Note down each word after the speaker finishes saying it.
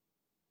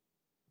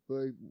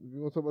Like, if you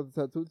want to talk about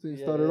the tattoo thing,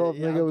 started off,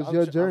 nigga, it was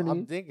your journey.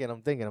 I'm thinking.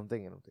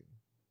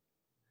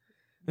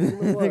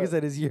 Nigga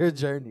said it's your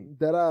journey.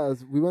 That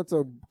ass. We went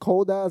to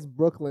cold-ass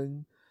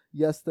Brooklyn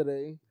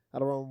yesterday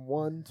at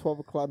around 12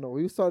 o'clock. No,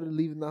 we started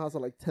leaving the house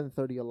at like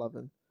 10:30,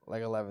 11.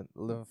 Like 11:45.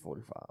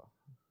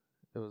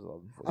 It was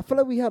 11:45. I feel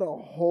like we had a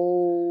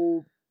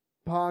whole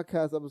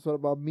podcast episode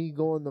about me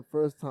going the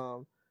first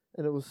time,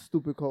 and it was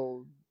stupid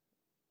cold.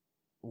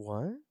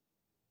 What?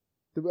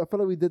 I feel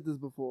like we did this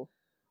before.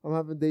 I'm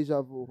having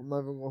deja vu. I'm not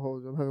even going to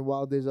hold you. I'm having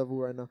wild deja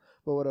vu right now.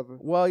 But whatever.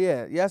 Well,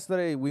 yeah.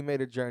 Yesterday, we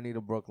made a journey to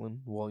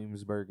Brooklyn,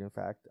 Williamsburg, in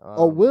fact.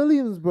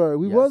 Williamsburg.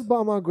 We yes. was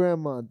by my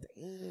grandma.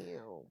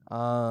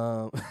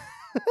 Damn.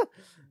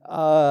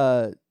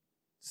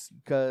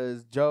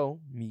 Because Joe,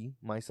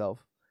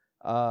 myself,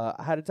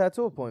 I had a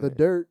tattoo appointment.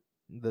 The dirt.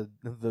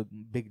 The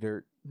big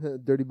dirt.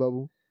 Dirty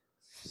bubble.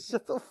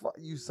 Shut the fuck.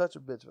 You such a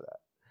bitch for that.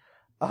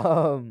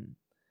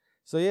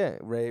 So, yeah.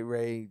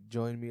 Ray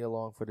joined me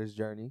along for this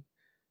journey.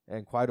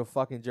 And quite a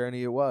fucking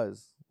journey it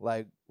was.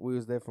 Like, we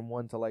was there from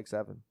 1 to like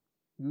 7.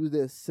 We was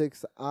there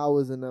 6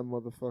 hours in that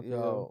motherfucker.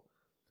 Yo.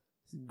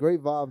 Great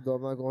vibe, though.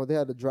 I'm not going. They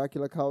had the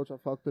Dracula couch. I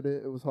fucked with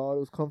it. It was hard.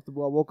 It was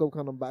comfortable. I woke up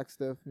kind of back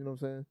stiff. You know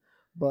what I'm saying?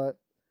 But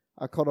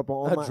I caught up on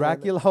all my... a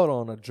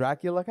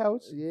Dracula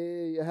couch?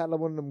 Yeah. I had like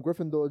one of them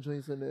Gryffindor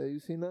joints in there. You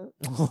seen that?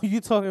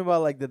 You talking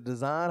about like the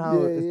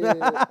design?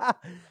 Yeah.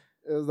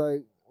 It was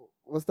like,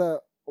 what's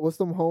that? What's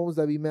them homes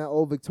that be mad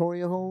old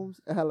Victorian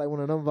homes? It had like one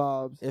of them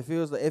vibes. It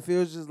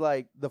feels just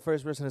like the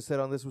first person to sit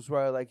on this was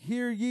probably like,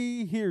 hear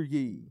ye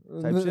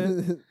type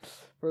shit.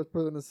 First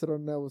person to sit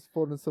on that was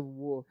fought in Civil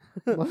War.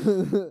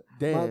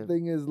 Damn. My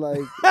thing is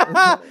like,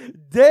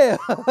 damn.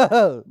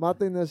 My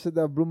thing that shit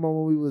that blew my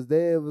when we was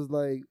there was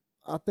like,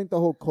 I think the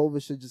whole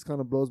COVID shit just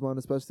kind of blows my mind,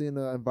 especially in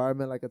an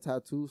environment like a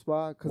tattoo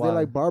spot, because they're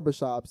like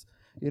barbershops.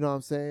 You know what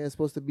I'm saying? It's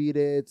supposed to be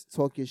there to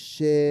talk your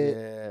shit.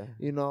 Yeah.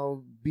 You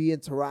know, be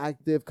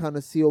interactive, kind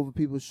of see over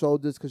people's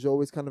shoulders because you're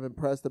always kind of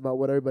impressed about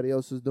what everybody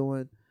else is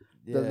doing.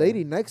 Yeah. The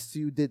lady next to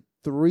you did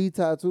 3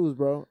 tattoos,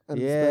 bro.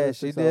 Yeah,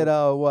 she did 2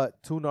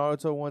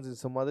 Naruto ones and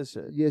some other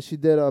shit. Yeah, she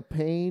did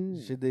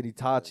Pain. She did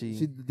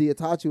Itachi. The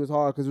Itachi was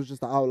hard because it was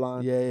just the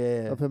outline.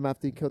 Yeah. Of him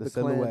after he killed the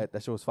silhouette. clan.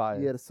 That shit was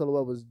fire. Yeah, the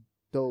silhouette was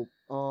dope.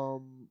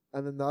 And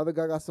then the other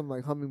guy got some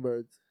like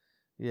hummingbirds.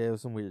 Yeah, it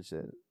was some weird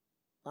shit.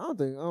 I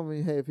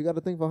mean, hey, if you got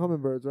to think for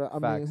hummingbirds, right?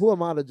 Facts. I mean, who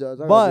am I to judge?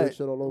 I got but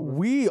shit all over.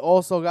 We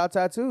also got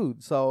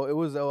tattooed. So it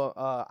was,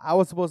 I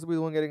was supposed to be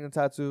the one getting a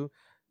tattoo,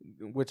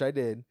 which I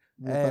did.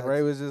 Yeah, and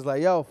Ray was just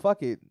like, yo,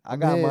 fuck it. I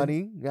got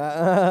money.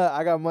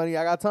 I got money.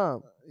 I got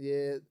time.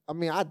 Yeah. I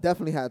mean, I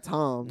definitely had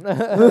time.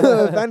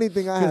 If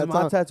anything, I had time.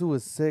 My tattoo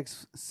was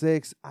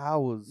six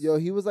hours. Yo,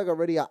 he was like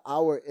already an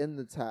hour in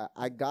the tat.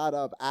 I got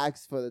up,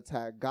 asked for the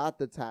tat, got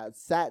the tat,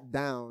 sat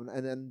down,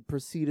 and then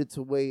proceeded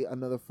to wait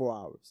another 4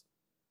 hours.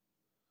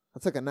 I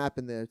took a nap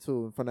in there,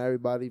 too, in front of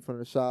everybody, in front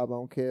of the shop. I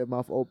don't care.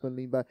 Mouth open,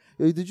 lean back.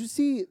 Yo, did you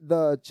see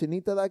the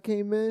chinita that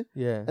came in?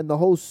 Yeah. And the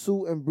whole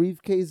suit and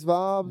briefcase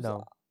vibes?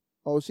 No.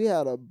 Oh, she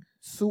had a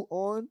suit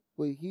on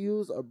with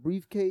heels, a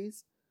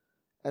briefcase,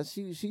 and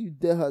she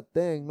did her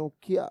thing. No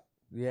kia.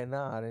 Yeah,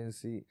 nah, I didn't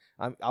see.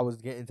 I was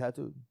getting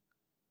tattooed.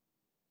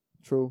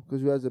 True,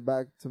 because you had your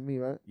back to me,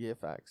 right? Yeah,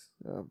 facts.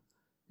 Yeah.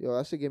 Yo,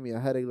 that shit gave me a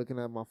headache looking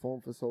at my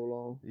phone for so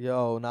long.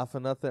 Yo, not for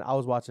nothing. I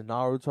was watching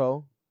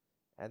Naruto.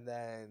 And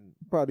then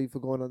probably for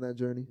going on that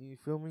journey. You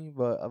feel me?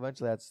 But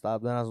eventually I had to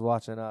stop. Then I was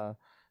watching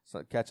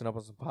catching up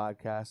on some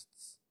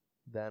podcasts.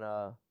 Then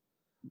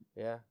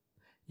yeah.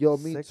 Yo,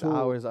 me 6 too.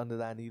 hours under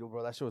that needle,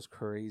 bro. That shit was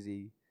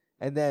crazy.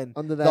 And then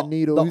under that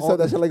needle, you said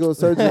that shit like it was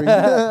surgery.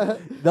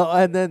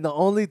 And then the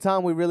only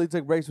time we really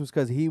took breaks was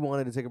because he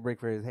wanted to take a break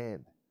for his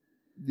hand.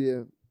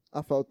 Yeah,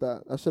 I felt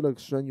that. That shit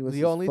looked strenuous.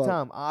 The only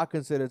time I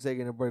considered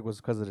taking a break was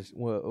because of it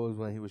was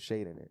when he was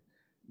shading it.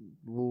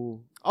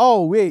 Ooh.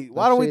 Oh wait,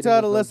 why don't we tell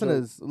the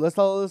listeners? Let's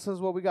tell the listeners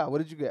what we got. What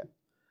did you get?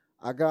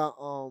 I got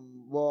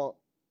well,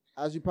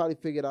 as you probably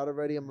figured out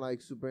already, I'm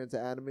like super into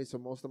anime, so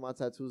most of my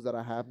tattoos that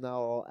I have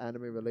now are all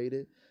anime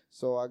related.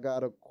 So I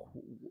got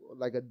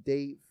a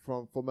date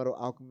from Fullmetal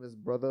Alchemist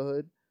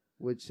Brotherhood,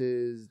 which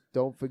is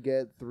don't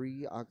forget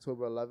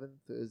October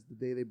 11th is the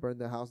day they burn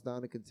their house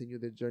down and continue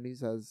their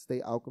journeys as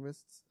state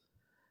alchemists.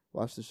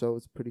 Watch the show;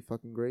 it's pretty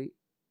fucking great.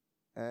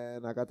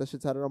 And I got that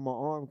shit tatted on my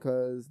arm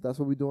because that's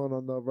what we doing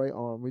on the right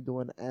arm. We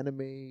doing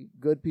anime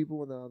good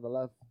people, and then on the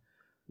left,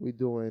 we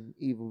doing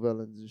evil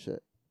villains and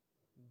shit.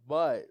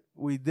 But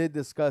we did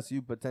discuss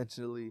you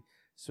potentially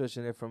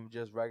switching it from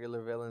just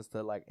regular villains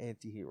to like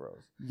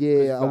anti-heroes.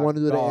 Yeah, I want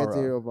to do the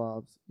anti-hero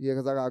vibes. Yeah,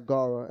 because I got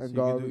Gara, and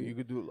so you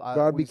could do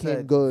Gara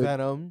became good.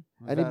 Venom.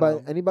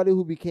 Anybody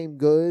who became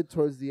good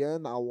towards the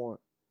end, I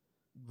want.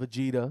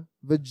 Vegeta.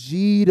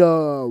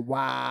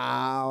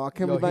 Wow. I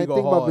can't believe I didn't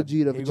think about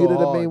Vegeta. Vegeta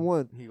the main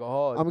one. He go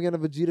hard. I'm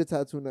getting a Vegeta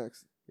tattoo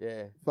next.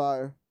 Yeah.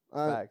 Fire.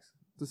 All right. Facts.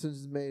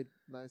 Decision's made.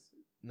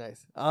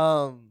 Nice.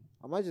 I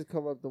might just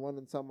cover up the one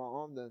inside my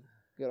arm then.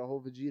 Get a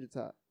whole Vegeta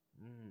tat.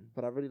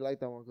 But I really like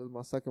that one because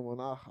my second one,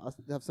 I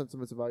have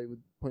sentimental value with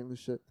pointless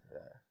shit. Yeah.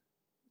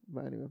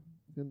 But anyway.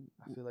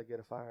 I feel like get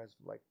a fire has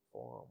like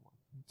forearm one.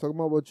 Talking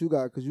about what you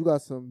got, because you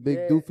got some big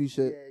doofy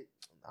shit.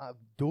 Yeah.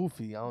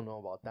 Doofy, I don't know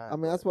about that. I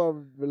mean, that's why I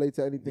relate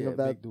to anything of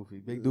that. Big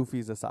doofy. Big doofy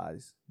is a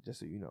size, just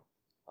so you know.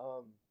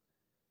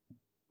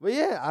 But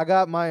yeah, I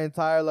got my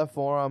entire left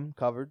forearm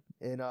covered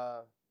in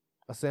a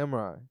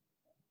samurai.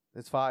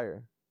 It's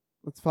fire.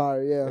 It's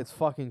fire, yeah. It's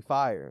fucking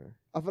fire.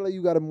 I feel like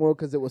you got it more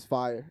because it was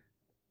fire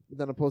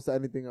than opposed to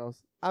anything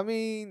else. I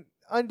mean,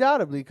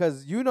 undoubtedly,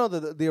 because you know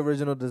the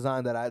original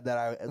design that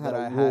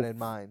I had in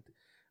mind.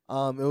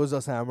 It was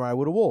a samurai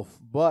with a wolf.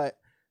 But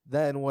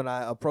then when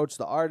I approached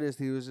the artist,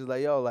 he was just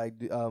like, "Yo, like,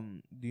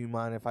 do you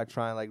mind if I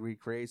try and like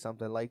recreate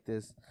something like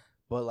this,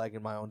 but like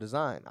in my own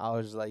design?" I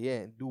was just like,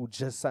 "Yeah, dude,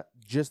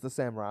 just the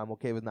samurai. I'm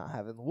okay with not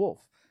having the wolf."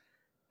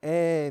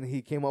 And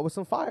he came up with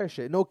some fire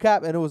shit. No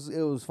cap. And it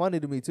was funny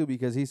to me too,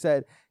 because he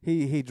said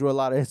he drew a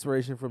lot of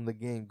inspiration from the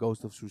game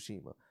Ghost of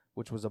Tsushima,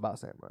 which was about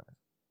samurai.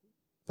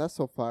 That's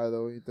so fire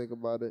though when you think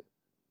about it.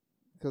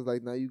 Because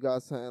like now you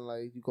got something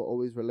like you can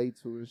always relate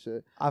to and shit. You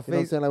know what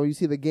I'm saying? Like when you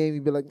see the game,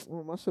 you be like,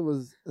 oh, my shit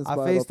was inspired.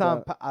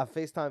 I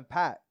FaceTime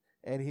Pat,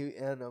 and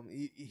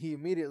he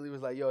immediately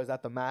was like, "Yo, is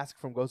that the mask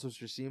from Ghost of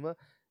Tsushima?"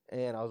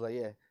 And I was like,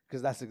 "Yeah,"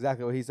 because that's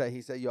exactly what he said.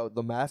 He said, "Yo,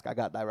 the mask I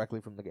got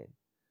directly from the game."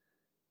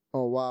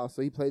 Oh wow!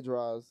 So he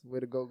plagiarized. Way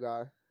to go,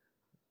 guy.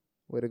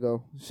 Way to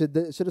go. Shit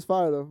is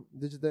fire though.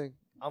 Did you think?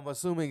 I'm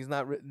assuming it's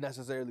not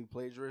necessarily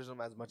plagiarism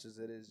as much as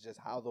it is just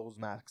how those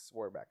masks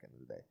were back in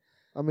the day.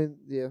 I mean,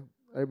 yeah.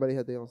 Everybody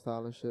had their own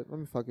style and shit. Let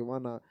me fuck it. Why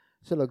not?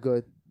 Shit look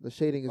good. The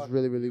shading is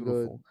really, really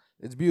good.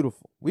 It's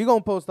beautiful. We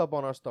gonna post up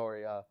on our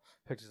story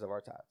pictures of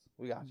our tats.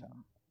 We got y'all.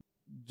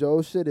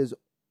 Joe's shit is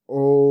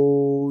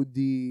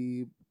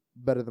OD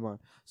better than mine.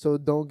 So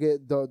don't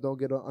get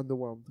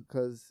underwhelmed,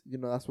 because you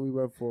know that's what we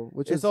went for.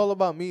 It's all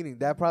about meaning.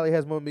 That probably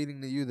has more meaning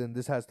to you than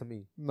this has to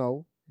me.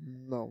 No.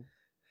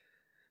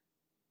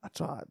 I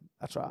tried.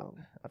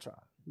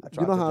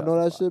 You know how I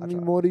know that shit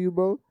mean more to you,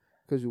 bro?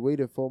 Because you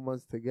waited 4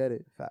 months to get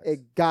it. Facts.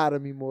 It gotta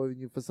mean more than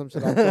you for some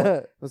shit I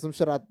thought. For some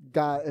shit I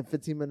got in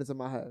 15 minutes in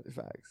my head.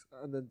 Facts.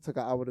 And then took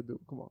an hour to do.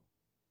 Come on.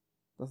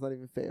 That's not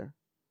even fair.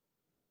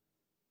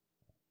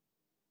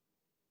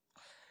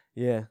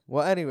 Yeah.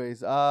 Well,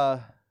 anyways,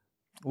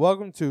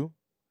 welcome to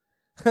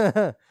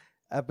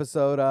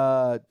episode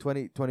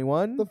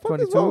 2021. The fuck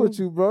 22. is wrong with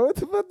you, bro? What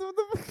the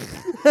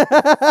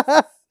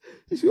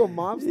Is you a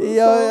monster?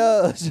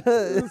 Yo.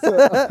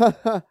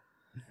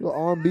 You an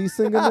R&B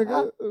singer,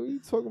 nigga? What are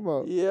you talking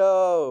about?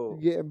 Yo.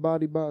 You getting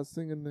bodied by a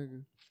singer,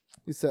 nigga.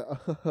 He said,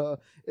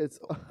 it's...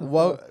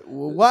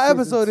 what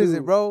episode is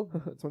it, bro?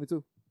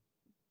 22.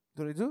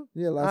 22?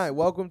 Yeah, All right,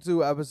 welcome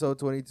to episode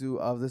 22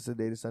 of the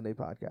Sunday to Sunday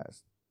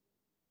podcast.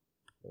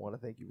 I want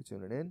to thank you for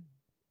tuning in.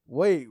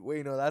 Wait,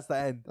 no, that's the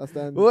end. That's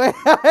the end. Wait,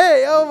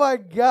 hey, oh my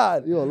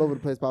God. You all over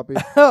the place, Poppy.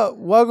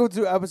 Welcome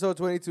to episode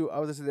 22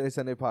 of the Sunday to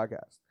Sunday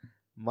podcast.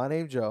 My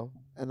name's Joe.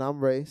 And I'm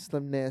Ray,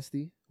 Slim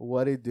Nasty.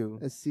 What it do?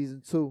 It's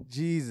season 2.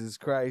 Jesus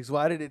Christ.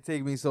 Why did it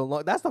take me so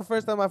long? That's the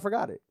first time I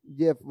forgot it.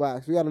 Yeah,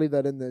 wax. We got to leave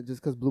that in there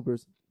just because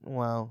bloopers.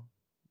 Wow.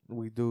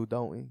 We do,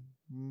 don't we?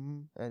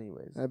 Mm-hmm.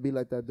 Anyways. That'd be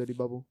like that dirty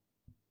bubble.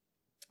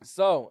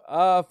 So,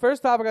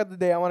 first topic of the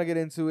day I want to get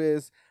into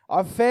is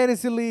our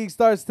fantasy league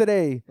starts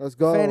today. Let's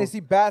go.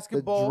 Fantasy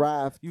basketball. The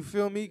draft. You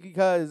feel me?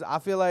 Because I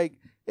feel like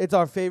it's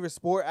our favorite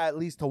sport, at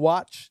least to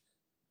watch.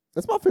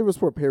 That's my favorite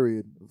sport,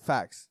 period.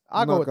 Facts.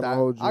 I'll go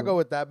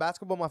with that.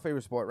 Basketball, my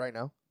favorite sport right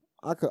now.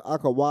 I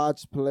could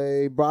watch,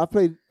 play. Bro, I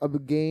played a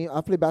game. I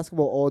play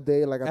basketball all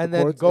day, like at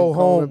the courts, go and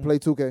home and play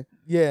 2K.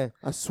 Yeah.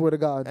 I swear to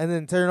God. And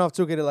then turn off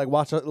 2K to like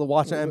watch an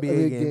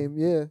NBA game.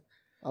 Yeah.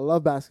 I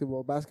love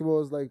basketball.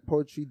 Basketball is like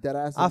poetry, dead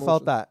ass. I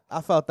felt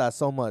that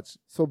so much.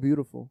 So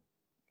beautiful.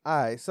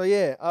 All right. So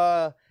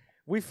yeah,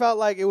 we felt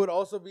like it would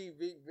also be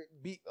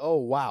oh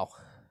wow.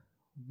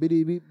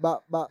 Biddy beep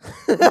bop bop.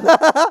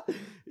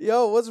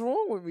 Yo, what's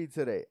wrong with me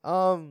today?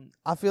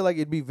 I feel like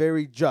it'd be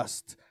very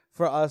just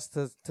for us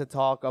to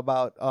talk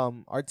about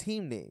our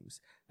team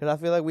names, because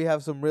I feel like we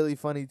have some really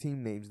funny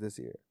team names this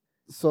year.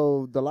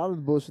 So a lot of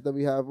the bullshit that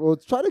we have, well,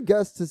 try to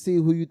guess to see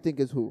who you think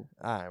is who.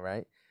 All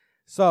right.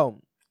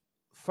 So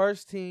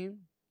first team,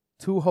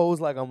 2 hoes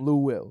like I'm Lou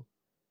Will,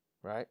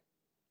 right?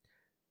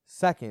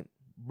 Second,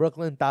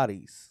 Brooklyn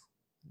Thotties.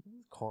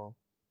 Calm.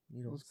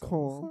 You know, it's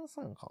calm.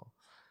 Sound calm.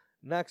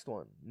 Next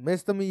one,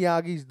 Mr.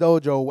 Miyagi's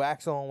Dojo,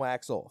 wax on,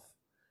 wax off.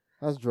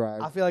 That's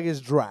drag. I feel like it's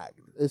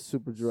dragged. It's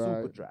super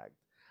drag. Super dragged.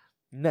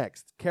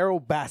 Next, Carol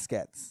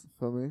Baskets.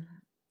 Feel me?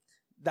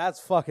 That's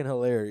fucking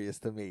hilarious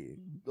to me.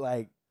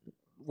 Like,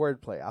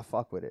 wordplay. I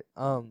fuck with it.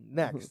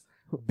 Next,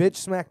 Bitch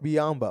Smack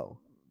Biombo.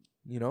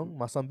 You know,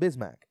 my son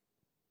Bismack.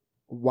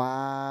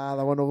 Wow,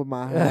 that went over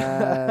my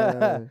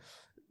head.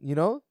 You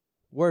know,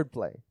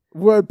 wordplay.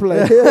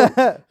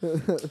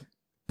 Wordplay.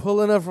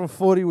 Pulling up from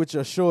 40 with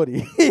your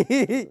shorty.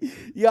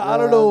 Yeah, I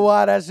don't know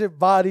why that shit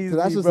bodies me,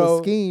 that's just bro.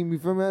 a scheme. You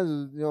feel me?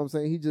 You know what I'm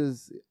saying?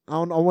 I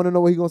want to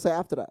know what he gonna say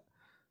after that.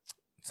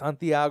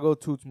 Santiago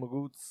Toots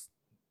Magoots.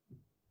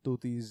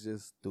 Tooty's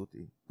just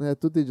Tooty. Yeah,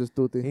 Tooty just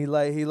Tooty. He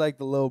like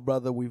the little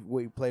brother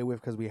we play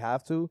with because we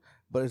have to,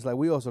 but it's like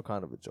we also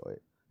kind of enjoy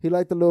it. He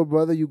like the little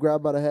brother you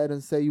grab by the head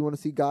and say, you want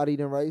to see God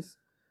eating rice?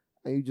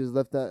 and you just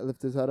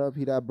lift his head up,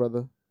 he that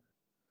brother.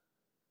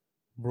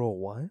 Bro,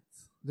 what?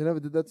 They never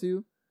did that to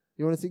you?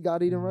 You want to see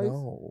God eating rice?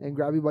 No. And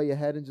grab you by your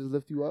head and just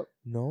lift you up?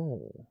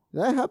 No.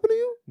 Did that happen to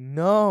you?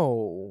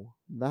 No.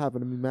 That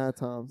happened to me mad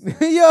times.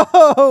 Yo,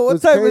 what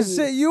It's type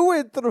crazy. of shit you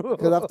went through?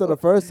 Because after the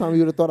first time, you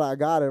would have thought I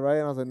got it, right?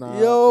 And I was like, nah.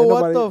 Yo,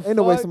 what the Ain't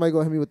no way fuck? somebody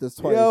going to hit me with this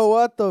twice. Yo,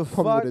 what the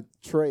Come fuck? with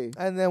a tray.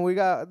 And then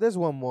there's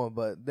one more,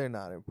 but they're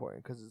not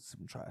important because it's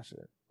some trash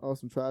shit. Oh,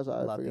 some trash?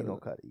 I Latino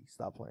Cuddy.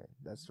 Stop playing.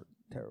 That's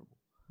terrible.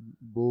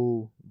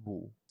 Boo.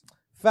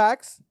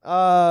 Facts.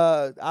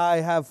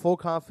 I have full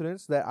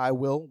confidence that I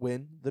will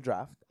win the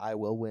draft. I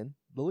will win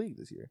the league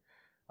this year.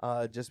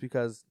 Just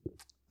because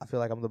I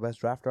feel like I'm the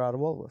best drafter out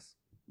of all of us.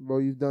 Bro,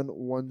 you've done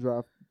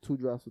 2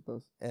 drafts with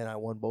us. And I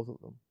won both of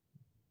them.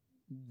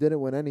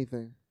 Didn't win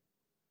anything.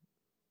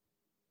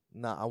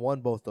 Nah, I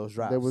won both those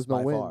drafts. There was no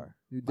by win. Far.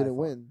 You By didn't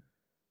far. win.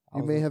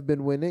 You may have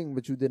been winning,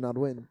 but you did not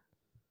win.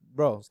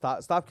 Bro,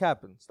 stop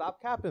capping.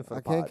 Stop capping for the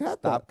I can't pod. cap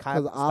Stop that.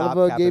 Because stop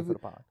Oliver capping gave for the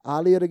pod.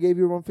 Ali would have gave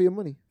you a run for your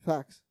money.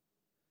 Facts.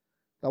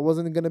 That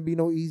wasn't going to be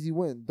no easy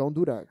win. Don't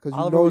do that. Because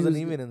Oliver wasn't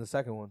even in the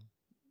second one.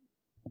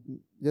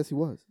 Yes, he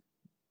was.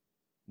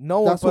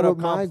 No one That's put what up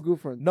my comp.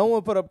 girlfriend. No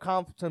one put up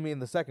comp to me in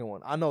the second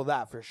one. I know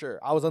that for sure.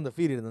 I was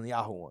undefeated in the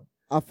Yahoo one.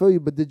 I feel you,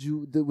 but did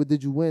you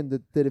win?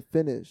 Did it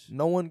finish?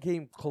 No one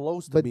came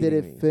close to But beating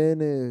did me. it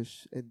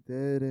finish? It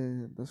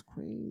didn't. That's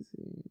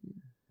crazy.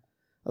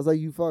 I was like,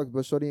 you fucked,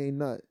 but shorty ain't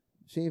nut.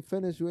 She ain't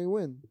finished. You ain't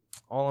win.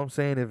 All I'm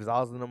saying is, if I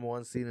was the number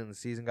 1 seed and the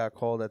season got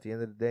called at the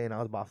end of the day, and I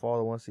was by far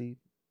the 1 seed,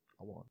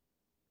 I won.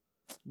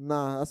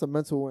 Nah, that's a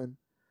mental win.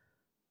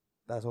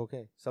 That's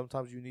okay.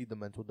 Sometimes you need the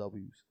mental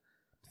W's,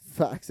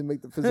 Facts and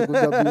make the physical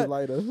W's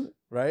lighter.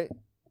 right?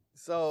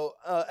 So,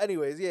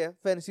 anyways, yeah,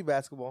 fantasy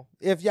basketball.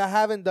 If you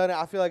haven't done it,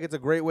 I feel like it's a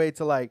great way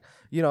to, like,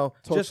 Talk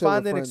just shit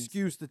find with an friends.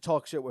 excuse to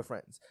talk shit with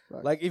friends.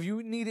 Right. Like, if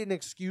you need an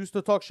excuse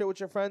to talk shit with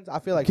your friends, I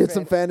feel like Get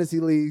some fantasy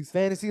leagues.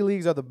 fantasy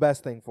leagues are the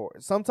best thing for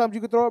it. Sometimes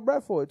you could throw a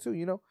bet for it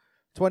too,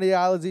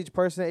 $20 each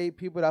person, 8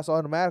 people. That's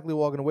automatically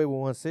walking away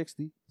with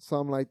 $160.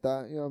 Something like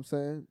that. You know what I'm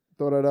saying?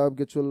 Throw that up,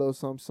 get you a little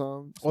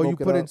some. Or you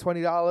smoke it put in up.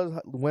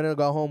 $20, winner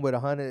go home with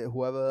 100.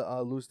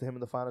 Whoever loses to him in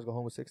the finals go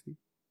home with 60.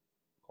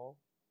 Calm.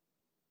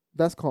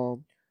 That's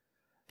calm.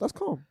 That's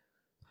calm.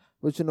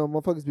 But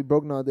motherfuckers be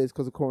broke nowadays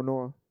because of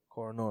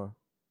Coronora.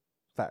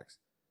 Facts.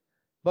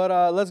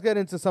 But let's get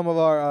into some of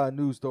our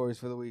news stories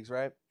for the weeks,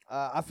 right?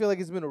 I feel like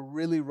it's been a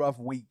really rough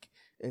week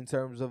in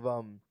terms of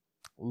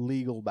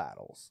legal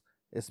battles,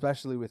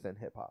 especially within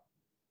hip hop.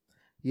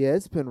 Yeah,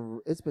 it's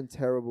been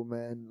terrible,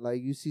 man.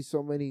 Like, you see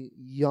so many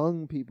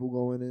young people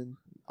going in.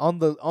 On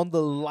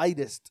the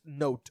lightest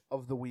note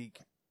of the week,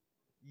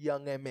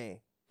 Young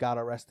M.A. got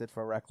arrested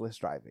for reckless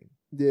driving.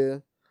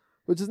 Yeah.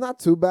 Which is not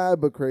too bad,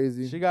 but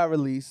crazy. She got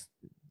released.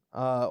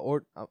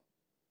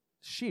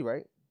 She,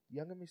 right?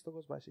 Young M.A. still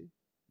goes by she?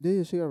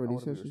 Yeah, she got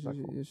released. wanna be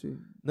respectful. She.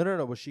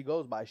 No, but she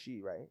goes by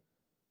she, right?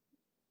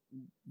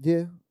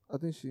 Yeah, I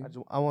think she.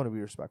 I want to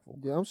be respectful.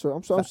 Yeah, I'm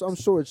sure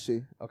it's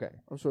she. Okay.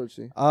 I'm sure it's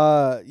she.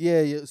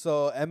 Yeah.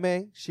 So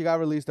M.A., she got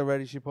released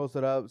already. She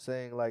posted up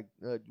saying like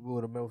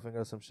with a middle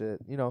finger or some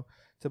shit.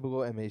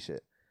 Typical M.A.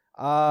 shit.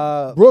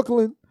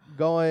 Brooklyn.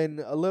 Going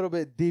a little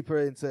bit deeper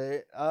into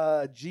it,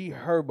 G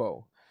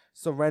Herbo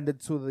surrendered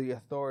to the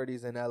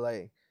authorities in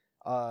L.A.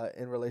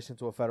 In relation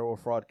to a federal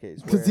fraud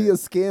case. Because he a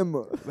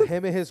scammer.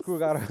 Him and his crew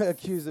got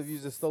accused of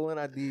using stolen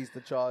IDs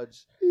to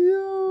charge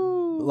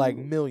like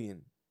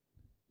million.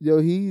 Yo,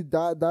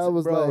 that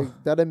was Bro.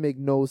 like, that didn't make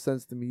no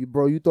sense to me.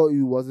 Bro, you thought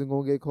you wasn't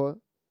going to get caught?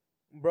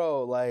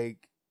 Bro, like,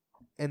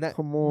 and that.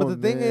 Come on, But the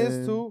thing is,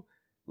 man. too,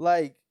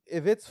 like,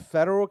 if it's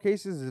federal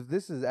cases, if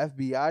this is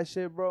FBI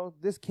shit, bro,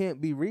 this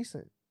can't be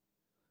recent.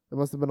 It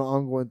must have been an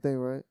ongoing thing,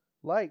 right?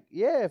 Like,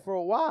 yeah, for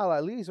a while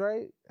at least,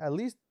 right? At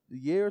least a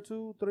year or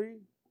 2, 3.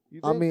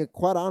 You think? I mean,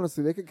 quite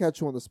honestly, they could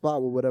catch you on the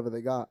spot with whatever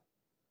they got.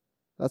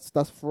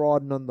 That's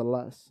fraud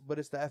nonetheless. But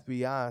it's the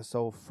FBI,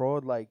 so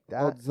fraud like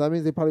that. Oh, so that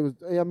means they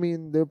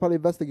were probably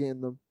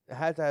investigating them. It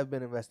had to have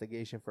been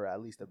investigation for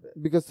at least a bit.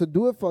 Because to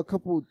do it for a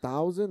couple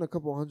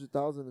hundred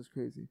thousand is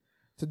crazy.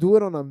 To do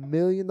it on $1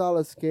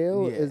 million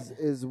scale Yeah.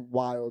 is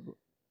wild.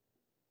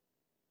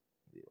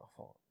 Yeah,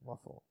 my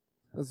fault.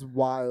 That's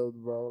wild,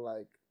 bro.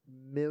 Like,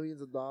 millions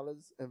of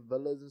dollars and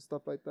villas and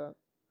stuff like that.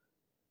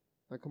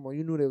 Like, come on,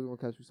 you knew they were gonna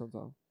catch you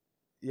sometime.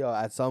 Yo,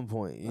 at some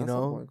point, you At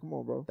know? some point. Come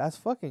on, bro. That's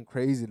fucking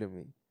crazy to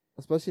me.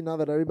 Especially now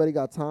that everybody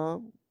got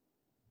time.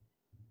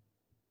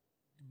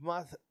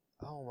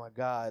 Oh my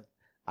God.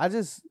 I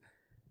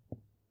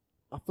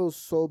feel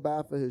so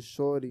bad for his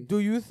shorty. Do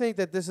you think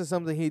that this is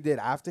something he did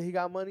after he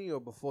got money or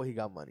before he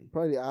got money?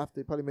 Probably after.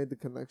 He probably made the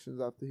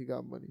connections after he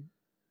got money.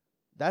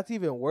 That's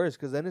even worse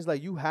because then it's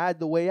like you had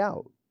the way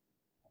out.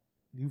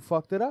 You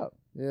fucked it up.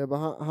 Yeah, but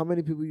how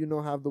many people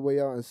have the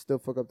way out and still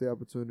fuck up the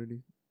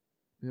opportunity?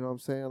 You know what I'm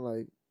saying?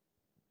 Like,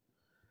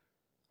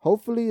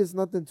 hopefully it's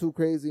nothing too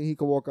crazy and he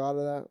can walk out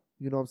of that.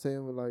 You know what I'm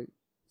saying? With like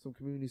some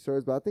community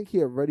service. But I think he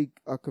already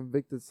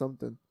convicted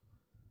something.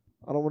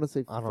 I don't want to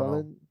say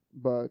felon,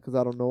 but because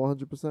I don't know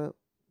 100%.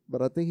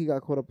 But I think he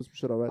got caught up with some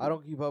shit already. I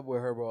don't keep up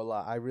with Herbo a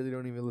lot. I really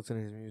don't even listen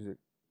to his music.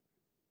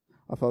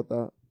 I felt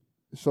that.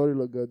 Shorty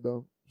look good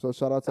though. So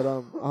shout out to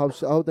them. I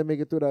hope they make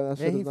it through that. That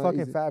Yeah, shit he is not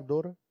fucking easy. Fab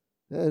daughter.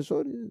 Yeah,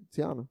 Shorty,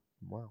 Tiana.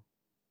 Wow.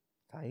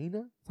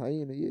 Taina?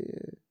 Taina,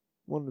 yeah.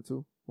 One or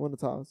two. One of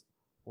the ties.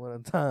 One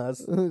of the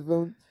times.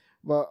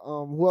 But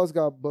who else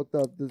got booked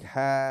up? This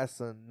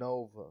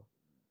Casanova.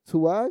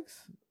 2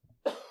 acts?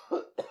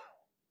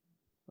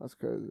 That's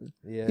crazy.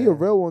 Yeah. He a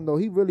real one though.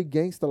 He really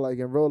gangster like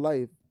in real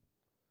life.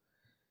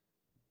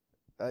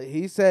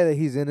 He said that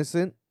he's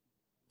innocent.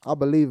 I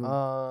believe him.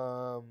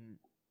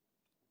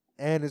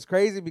 And it's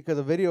crazy because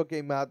a video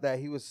came out that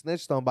he was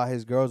snitched on by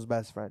his girl's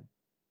best friend.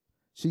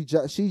 She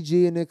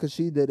G-ing it because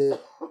she did it.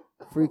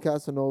 Free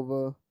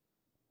Casanova.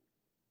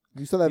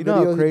 You saw that You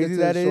video? know how crazy he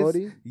that gets is?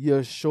 Shorty?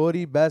 Your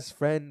shorty best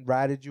friend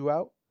ratted you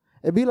out?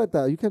 It be like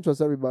that. You can't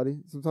trust everybody.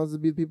 Sometimes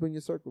it be the people in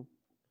your circle.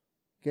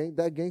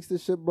 That gangster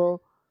shit,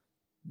 bro.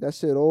 That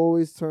shit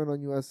always turn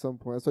on you at some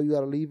point. So you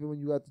gotta leave it when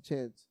you got the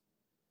chance.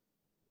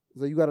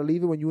 So you gotta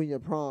leave it when you in your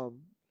prom.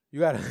 You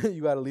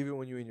gotta leave it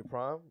when you in your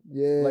prom?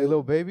 Yeah. Like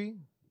Lil Baby?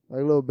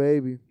 Like Lil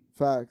Baby.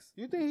 Facts.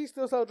 You think he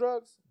still sell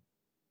drugs?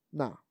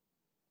 Nah.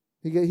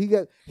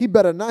 He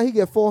better not. He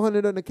get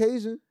 400 on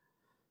occasion.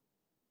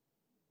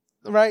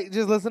 Right?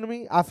 Just listen to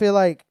me. I feel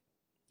like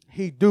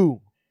he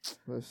do.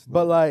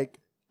 But like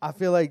I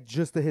feel like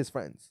just to his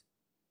friends.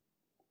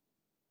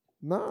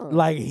 Nah.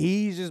 Like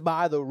he's just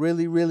buy the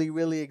really, really,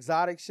 really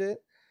exotic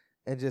shit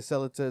and just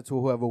sell it to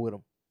whoever with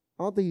him.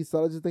 I don't think he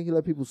sell. I just think he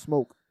let people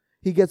smoke.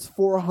 He gets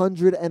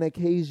 400 an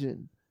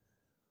occasion.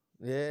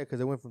 Yeah,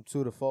 because it went from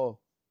 2 to 4.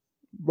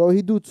 Bro,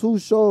 he do 2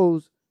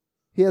 shows.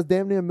 He has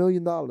damn near $1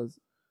 million.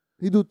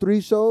 He do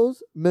 3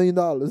 shows, $1 million.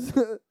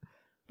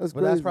 That's But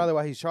crazy. that's probably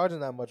why he's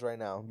charging that much right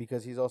now,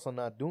 because he's also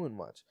not doing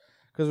much.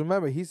 Because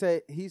remember, he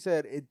said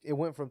it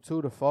went from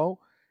 2 to 4,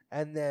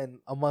 and then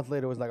a month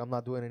later was like, I'm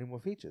not doing any more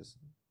features.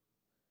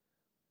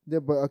 Yeah,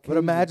 but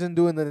imagine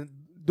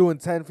doing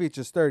 10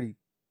 features, 30,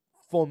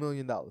 $4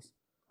 million.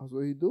 That's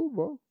what he do,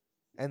 bro.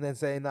 And then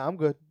saying, nah, I'm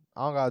good.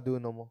 I don't gotta do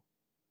it no more.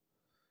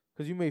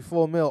 Because you made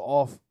 $4 million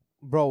off,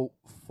 bro,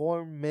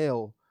 $4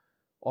 million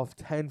off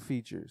 10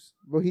 features.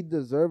 Bro, he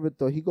deserve it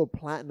though. He go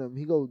platinum.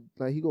 He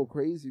go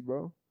crazy,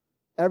 bro.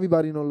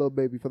 Everybody know Lil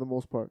Baby for the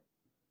most part.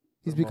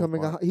 He's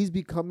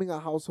becoming a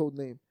household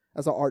name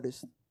as an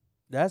artist.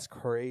 That's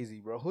crazy,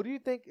 bro. Who do you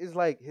think is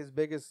like his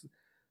biggest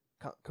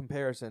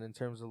comparison in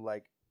terms of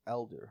like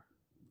elder?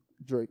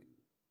 Drake.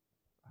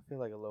 I feel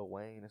like a Lil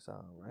Wayne or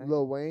something, right?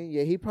 Lil Wayne,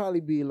 yeah, he probably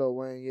be Lil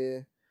Wayne, yeah.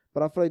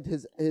 But I feel like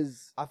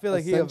his I feel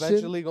like he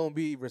eventually gonna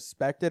be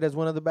respected as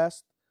one of the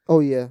best.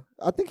 Oh yeah,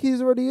 I think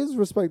he's already is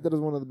respected as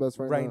one of the best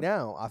right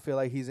now. I feel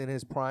like he's in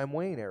his prime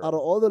Wayne era. Out of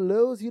all the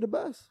Lils, he the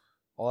best.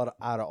 Out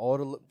of all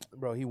the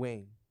bro, he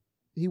Wayne.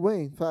 He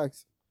Wayne,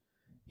 facts.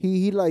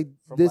 He like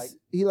From this.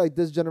 He like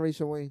this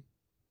generation Wayne.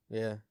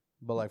 Yeah,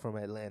 but like from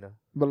Atlanta.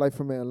 But like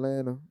from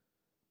Atlanta.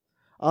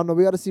 I don't know.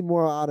 We got to see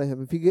more out of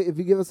him. If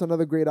he give us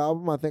another great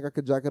album, I think I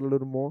could jack it a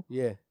little more.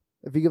 Yeah.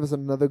 If he give us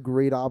another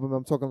great album,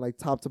 I'm talking like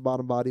top to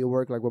bottom body of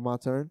work, like with My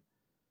Turn.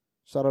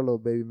 Shout out, Lil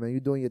Baby, man.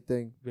 You doing your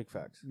thing. Big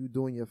facts. You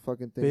doing your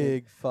fucking thing.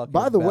 Big fucking.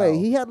 By the way,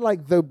 he had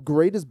like the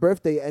greatest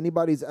birthday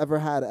anybody's ever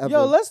had ever.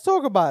 Yo, let's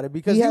talk about it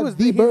because he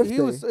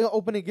was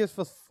opening gifts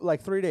for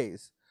like 3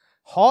 days.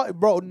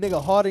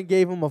 Harden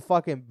gave him a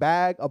fucking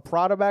bag, a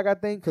Prada bag, I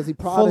think, because he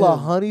full of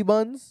honey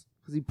buns.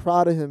 Because he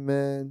proud of him,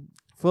 man.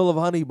 Full of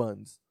honey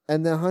buns.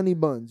 And then honey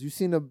buns. You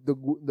seen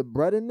the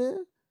bread in there,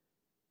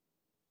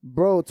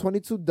 bro?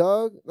 22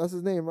 Doug, that's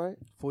his name, right?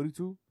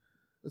 42.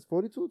 It's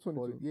 42 or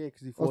 22? Yeah,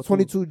 because he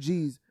 22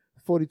 G's.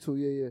 42,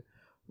 yeah.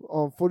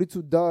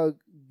 42 Doug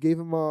gave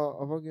him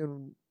a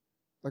fucking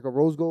like a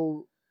rose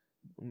gold,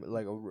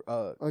 like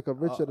a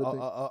Richard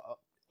thing.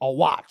 A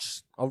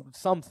watch,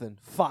 something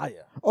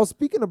fire. Oh,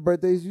 speaking of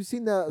birthdays, you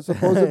seen that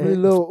supposedly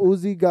Lil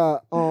Uzi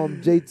got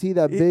JT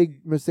that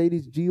big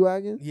Mercedes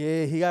G-Wagon?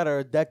 Yeah, he got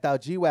a decked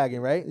out G-Wagon,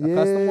 right? A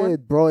custom one?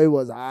 Bro, it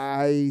was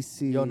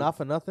icy. Yo, not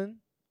for nothing.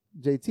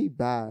 JT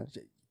bad.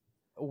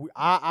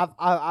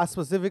 I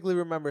specifically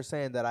remember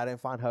saying that I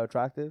didn't find her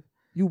attractive.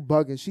 You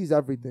bugging? She's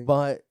everything.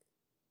 But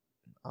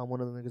I'm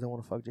one of the niggas that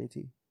want to fuck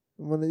JT.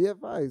 One of the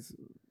advice.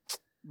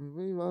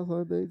 We might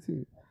fuck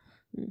JT.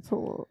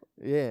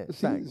 Yeah,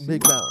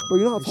 big down. But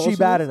you know how tall she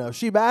bad enough.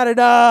 She bad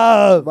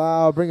enough.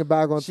 Wow, bring it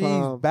back on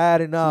time. She's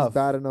bad enough. She's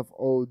bad enough.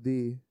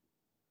 OD.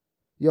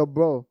 Yo,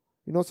 bro,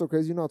 you know what's so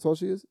crazy? You know how tall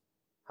she is?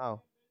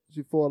 How?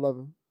 She's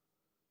 4'11".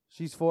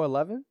 She's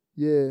 4'11"?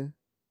 Yeah.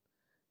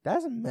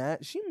 That's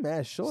mad. She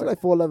mad short. She's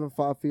like 4'11",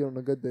 5 feet on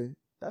a good day.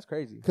 That's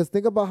crazy. Because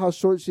think about how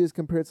short she is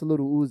compared to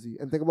Little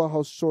Uzi, and think about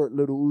how short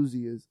Little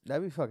Uzi is.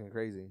 That'd be fucking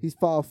crazy. He's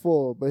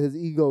 5'4", but his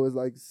ego is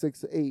like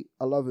 6'8".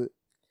 I love it.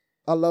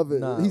 I love it.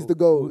 Nah, he's the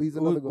GOAT. He's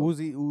another GOAT.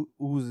 Uzi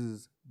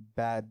oozes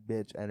bad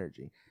bitch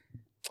energy.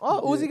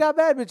 Oh, yeah. Uzi got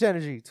bad bitch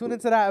energy. Tune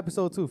into that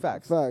episode too.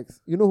 Facts.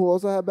 You know who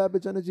also had bad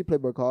bitch energy?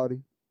 Playboy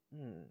Cardi.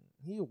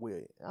 He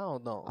weird. I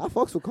don't know. I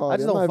fucks with Cardi. I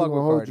just don't fuck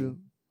with Cardi.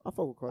 I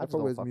fuck with Cardi. I just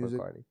don't fuck with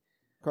Cardi.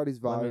 Cardi's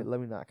vibe.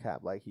 Let me not cap.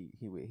 Like he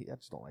I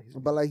just don't like his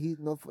music. But like he's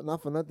not for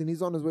nothing.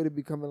 He's on his way to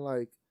becoming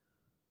like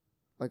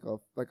a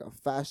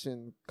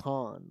fashion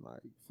con.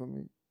 Like for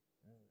me.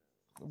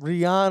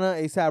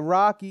 Rihanna, ASAP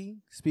Rocky.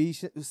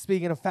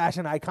 Speaking of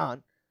fashion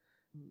icon.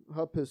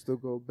 Her pistol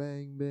go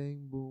bang,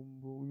 bang, boom,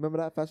 boom. Remember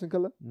that Fashion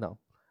Killer? No.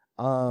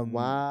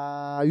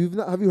 Wow.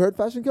 Have you heard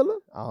Fashion Killer?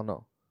 I don't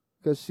know.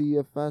 Cause she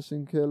a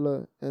fashion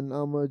killer and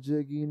I'm a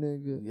jiggy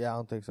nigga. Yeah, I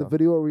don't think so. The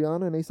video of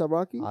Rihanna and A$AP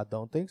Rocky? I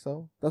don't think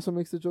so. That's what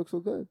makes the joke so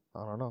good. I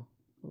don't know.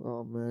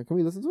 Oh man, can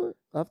we listen to it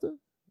after?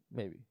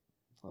 Maybe.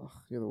 Oh,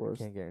 you're the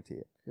worst. Can't guarantee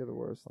it. You're the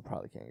worst. I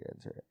probably can't get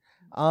into it.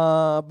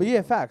 But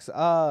yeah, facts.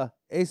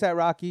 A$AP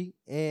Rocky,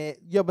 and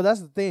yeah, but that's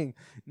the thing.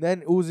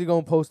 Then Uzi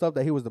gonna post up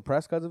that he was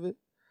depressed because of it.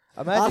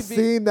 I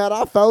seen that.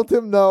 I felt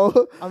him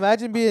though.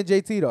 Imagine being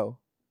JT though.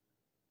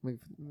 Like,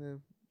 yeah.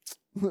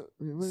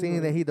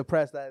 Seeing that he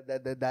depressed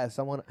that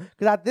someone,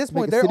 because at this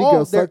point they're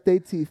all suck their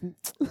teeth.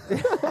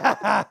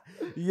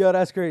 Yo,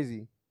 that's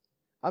crazy.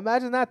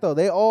 Imagine that though.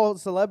 They all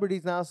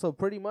celebrities now, so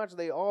pretty much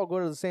they all go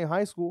to the same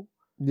high school.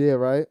 Yeah,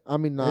 right. I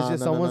mean, it's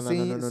just someone's a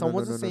senior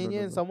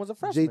and someone's a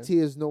freshman.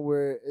 JT is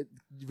nowhere.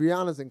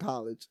 Rihanna's in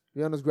college.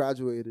 Rihanna's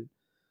graduated.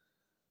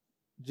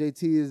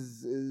 JT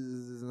is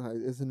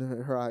in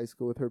her high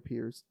school with her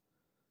peers.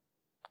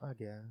 I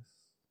guess.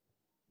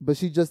 But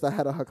she just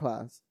ahead of her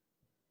class.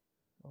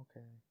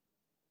 Okay.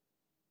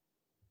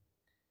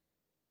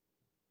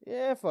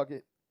 Yeah, fuck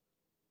it.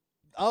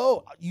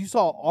 Oh, you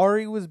saw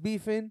Ari was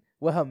beefing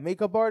with her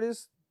makeup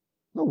artist?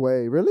 No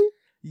way, really?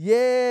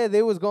 Yeah,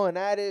 they was going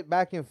at it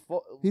back and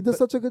forth. He did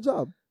such a good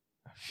job.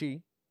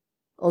 She?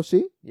 Oh,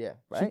 she? Yeah,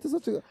 right. She did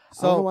such a good.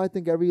 So, I don't know why I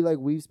think every like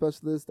weave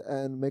specialist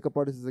and makeup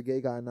artist is a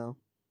gay guy now.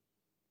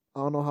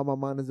 I don't know how my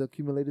mind is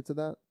accumulated to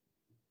that.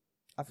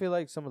 I feel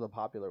like some of the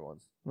popular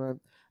ones. Right.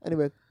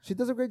 Anyway, she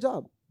does a great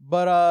job.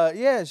 But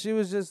yeah, she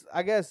was just,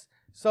 I guess.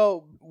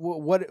 So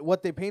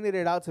what they painted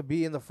it out to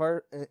be in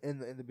the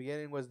in the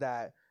beginning was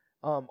that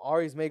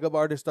Ari's makeup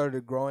artist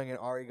started growing and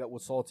Ari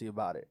was salty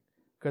about it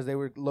because they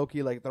were low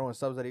key like throwing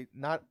subs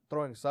not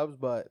throwing subs,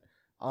 but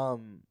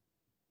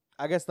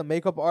I guess the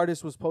makeup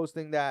artist was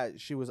posting that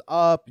she was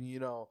up, you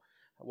know,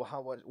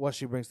 what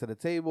she brings to the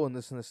table and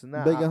this and this and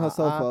that, bigging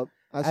herself up.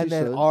 And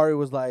then Ari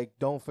was like,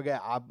 "Don't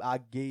forget, I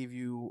gave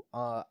you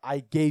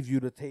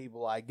the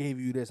table. I gave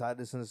you this,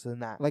 this and this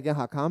and that." Like in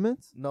her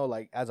comments? No,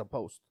 like as a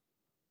post.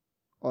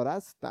 Oh,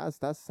 that's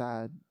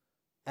sad.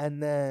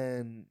 And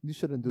then you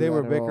shouldn't do. They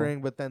were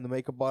bickering, but then the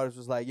makeup artist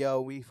was like,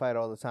 "Yo, we fight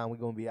all the time. We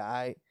gonna be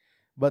alright."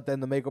 But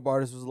then the makeup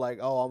artist was like,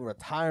 "Oh, I'm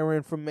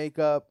retiring from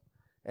makeup,"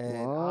 and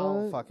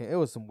it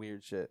was some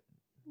weird shit.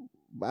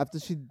 After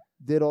she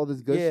did all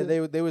this good shit?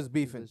 Yeah, they was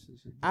beefing.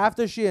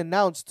 After she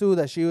announced too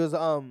that she was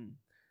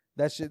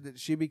that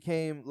she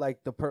became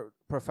like the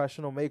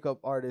professional makeup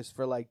artist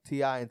for like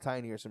T.I. and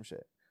Tiny or some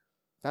shit.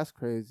 That's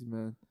crazy,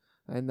 man.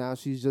 And now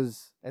she's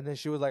just. And then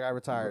she was like, "I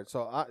retired."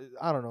 So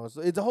I don't know.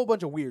 It's a whole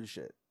bunch of weird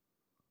shit.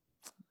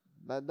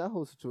 That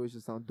whole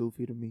situation sounds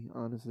doofy to me,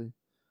 honestly.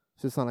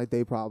 It just sound like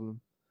they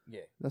problem.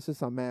 Yeah, that's just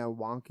sound mad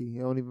wonky. It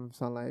don't even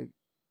sound like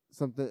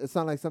something. It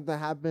sound like something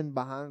happened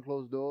behind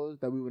closed doors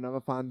that we would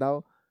never find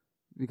out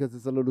because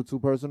it's a little too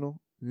personal.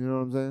 You know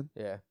what I'm saying?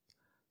 Yeah.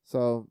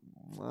 So,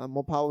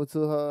 more power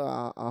to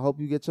her. I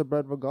hope you get your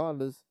bread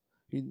regardless.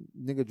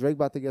 Nigga Drake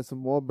about to get some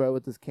more bread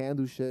with this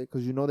candle shit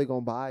because you know they gonna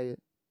buy it.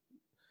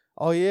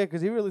 Oh, yeah,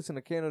 because he releasing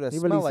a candle that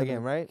smell like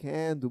him, right?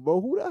 Candle, bro.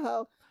 Who the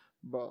hell?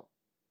 Bro,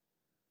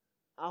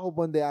 I hope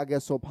one day I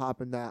get so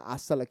popping that I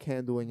sell a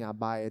candle and y'all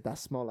buy it that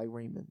smell like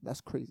Raymond.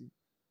 That's crazy.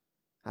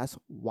 That's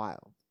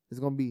wild. It's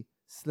gonna be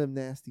Slim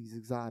Nasty's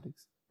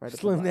Exotics. Right,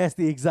 Slim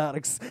Nasty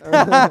Exotics.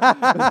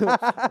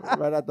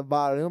 Right at the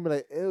bottom. They're going to be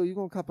like, ew, you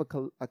going to cop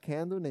a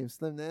candle named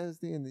Slim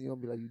Nasty? And then you're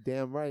going to be like, you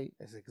damn right.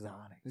 It's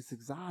Exotics. It's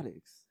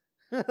Exotics.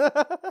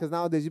 Because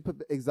nowadays you put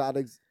the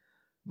Exotics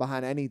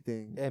behind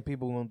anything. And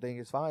people going to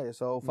think it's fire.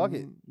 So fuck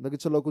it. Look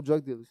at your local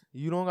drug dealers.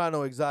 You don't got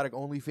no exotic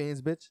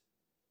OnlyFans, bitch.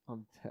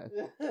 I'm dead.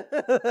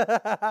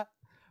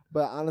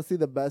 But honestly,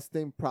 the best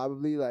thing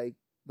probably like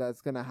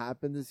that's going to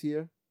happen this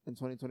year in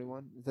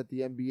 2021 is that the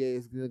NBA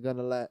is going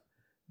to let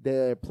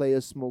their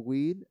players smoke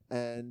weed,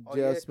 and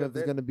J.R. Smith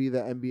is gonna be the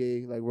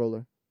NBA like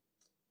roller.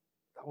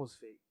 That was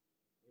fake.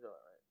 You know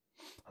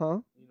that, right? Huh?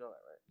 You know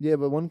that, right? Yeah,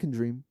 but one can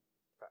dream.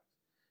 Facts.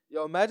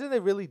 Yo, imagine they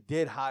really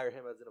did hire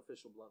him as an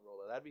official blunt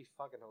roller. That'd be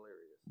fucking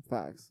hilarious.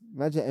 Facts.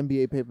 Imagine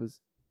NBA papers.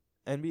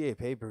 NBA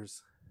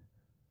papers.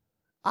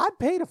 I'd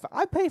pay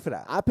for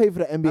that. I pay for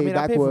the NBA backwood.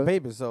 I pay for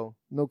papers, so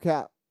no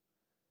cap.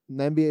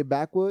 The NBA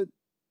backwood.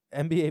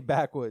 NBA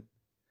backwood.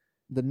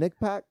 The Nick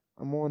pack.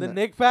 I'm on the that.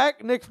 Nick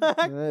pack? Nick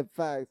pack?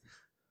 Facts.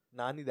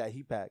 Nah, I need that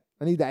heat pack.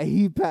 I need that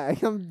heat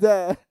pack. I'm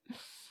dead.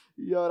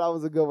 Yo, that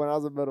was a good one. That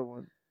was a better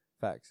one.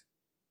 Facts.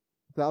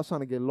 I was trying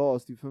to get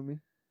lost. You feel me?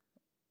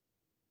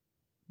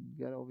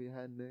 Get over your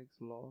head, Nick.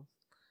 Lost.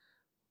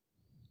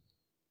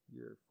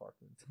 You're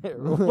fucking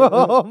terrible.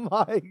 Oh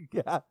my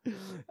god!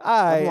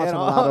 I'm watching a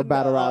lot of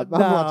battle rap.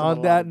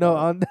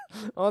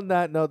 On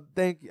that note,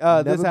 thank.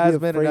 This has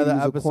been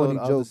another episode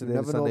of the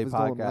Today Sunday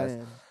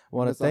podcast. I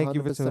want to thank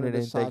you for tuning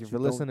in. Thank you for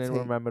listening.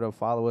 Remember to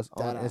follow us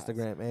on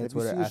Instagram and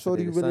Twitter at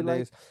Data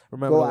Sundays.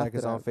 Remember to like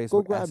us on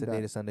Facebook at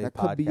Data Sundays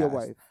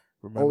Podcast.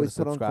 Remember Always to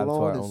put on subscribe to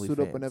our cologne and suit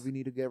up whenever you OnlyFans.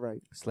 need to get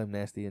right. Slim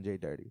Nasty and J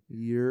Dirty.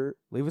 You're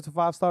Leave us a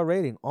 5-star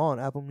rating on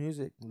Apple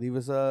Music. Leave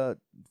us a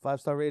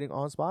 5-star rating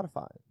on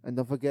Spotify. and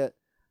don't forget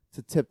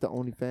to tip the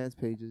OnlyFans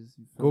pages.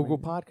 You feel Google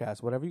me?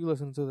 Podcasts, whatever you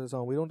listen to this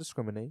on. We don't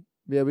discriminate.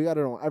 Yeah, we got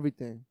it on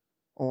everything.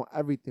 On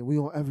everything. We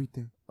on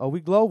everything. Oh, we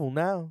global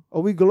now.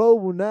 Oh, we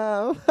global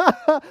now.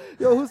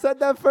 Yo, who said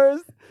that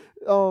first?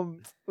 What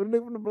the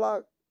nigga from the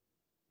block?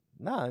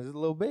 Nah, it's a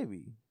little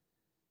baby.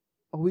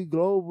 Oh, we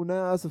global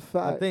now. That's a I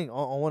fact. think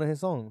on one of his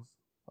songs.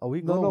 Oh,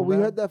 we No, global we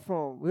now. heard that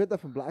from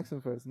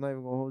Blackson first. I'm not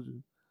even gonna hold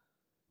you.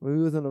 When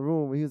we was in the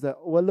room, he was like,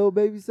 "What little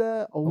baby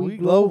said? Oh, we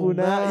global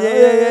now."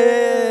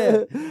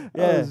 Yeah.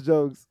 That was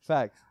jokes.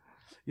 Facts.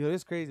 Yo,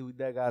 it's crazy. We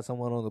that got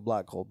someone on the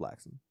block called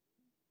Blackson.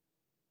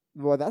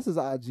 Well, that's his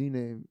IG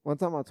name. One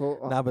time I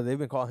told. Nah, but they've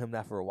been calling him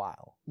that for a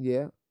while.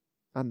 Yeah,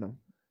 I know.